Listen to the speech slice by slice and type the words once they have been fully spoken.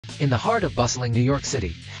In the heart of bustling New York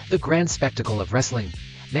City, the grand spectacle of wrestling,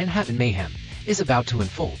 Manhattan Mayhem, is about to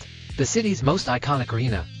unfold. The city's most iconic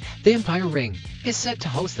arena, the Empire Ring, is set to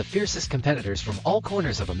host the fiercest competitors from all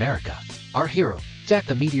corners of America. Our hero, Jack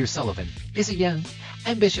the Meteor Sullivan, is a young,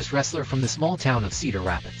 ambitious wrestler from the small town of Cedar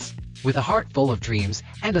Rapids. With a heart full of dreams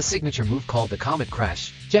and a signature move called the Comet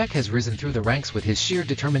Crash, Jack has risen through the ranks with his sheer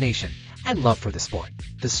determination and love for the sport.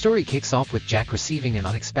 The story kicks off with Jack receiving an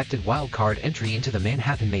unexpected wildcard entry into the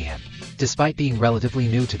Manhattan Mayhem. Despite being relatively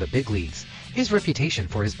new to the big leagues, his reputation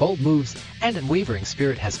for his bold moves and unwavering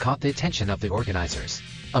spirit has caught the attention of the organizers.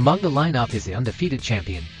 Among the lineup is the undefeated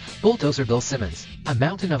champion, Bulldozer Bill Simmons, a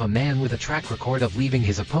mountain of a man with a track record of leaving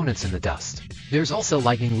his opponents in the dust. There's also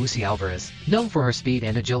Lightning Lucy Alvarez, known for her speed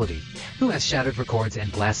and agility, who has shattered records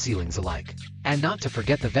and glass ceilings alike. And not to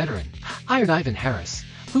forget the veteran, Iron Ivan Harris,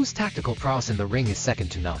 whose tactical prowess in the ring is second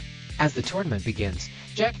to none. As the tournament begins,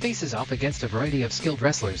 Jack faces off against a variety of skilled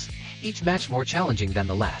wrestlers, each match more challenging than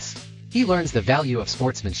the last. He learns the value of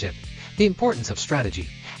sportsmanship, the importance of strategy,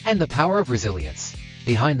 and the power of resilience.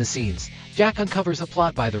 Behind the scenes, Jack uncovers a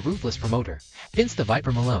plot by the ruthless promoter, Vince the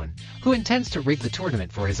Viper Malone, who intends to rig the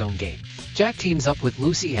tournament for his own gain. Jack teams up with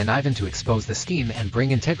Lucy and Ivan to expose the scheme and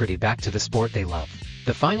bring integrity back to the sport they love.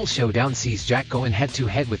 The final showdown sees Jack going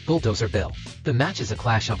head-to-head with Bulldozer Bill. The match is a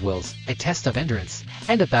clash of wills, a test of endurance,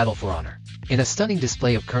 and a battle for honor. In a stunning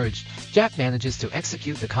display of courage, Jack manages to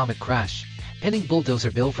execute the Comet Crash, pinning Bulldozer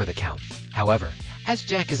Bill for the count. However, as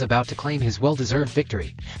Jack is about to claim his well-deserved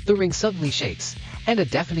victory, the ring suddenly shakes, and a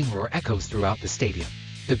deafening roar echoes throughout the stadium.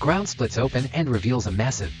 The ground splits open and reveals a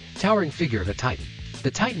massive, towering figure of a Titan.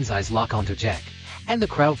 The Titan's eyes lock onto Jack, and the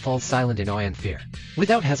crowd falls silent in awe and fear.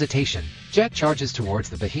 Without hesitation, Jack charges towards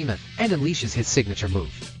the behemoth and unleashes his signature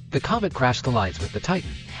move. The Comet Crash collides with the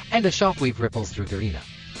Titan, and a shockwave ripples through the arena.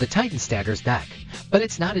 The Titan staggers back, but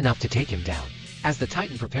it's not enough to take him down. As the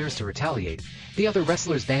Titan prepares to retaliate, the other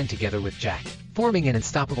wrestlers band together with Jack, forming an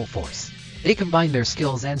unstoppable force. They combine their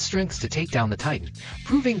skills and strengths to take down the Titan,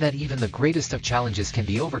 proving that even the greatest of challenges can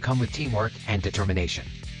be overcome with teamwork and determination.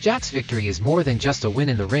 Jack's victory is more than just a win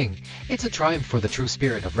in the ring, it's a triumph for the true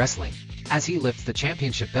spirit of wrestling. As he lifts the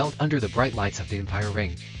championship belt under the bright lights of the Empire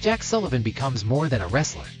Ring, Jack Sullivan becomes more than a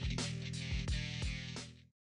wrestler.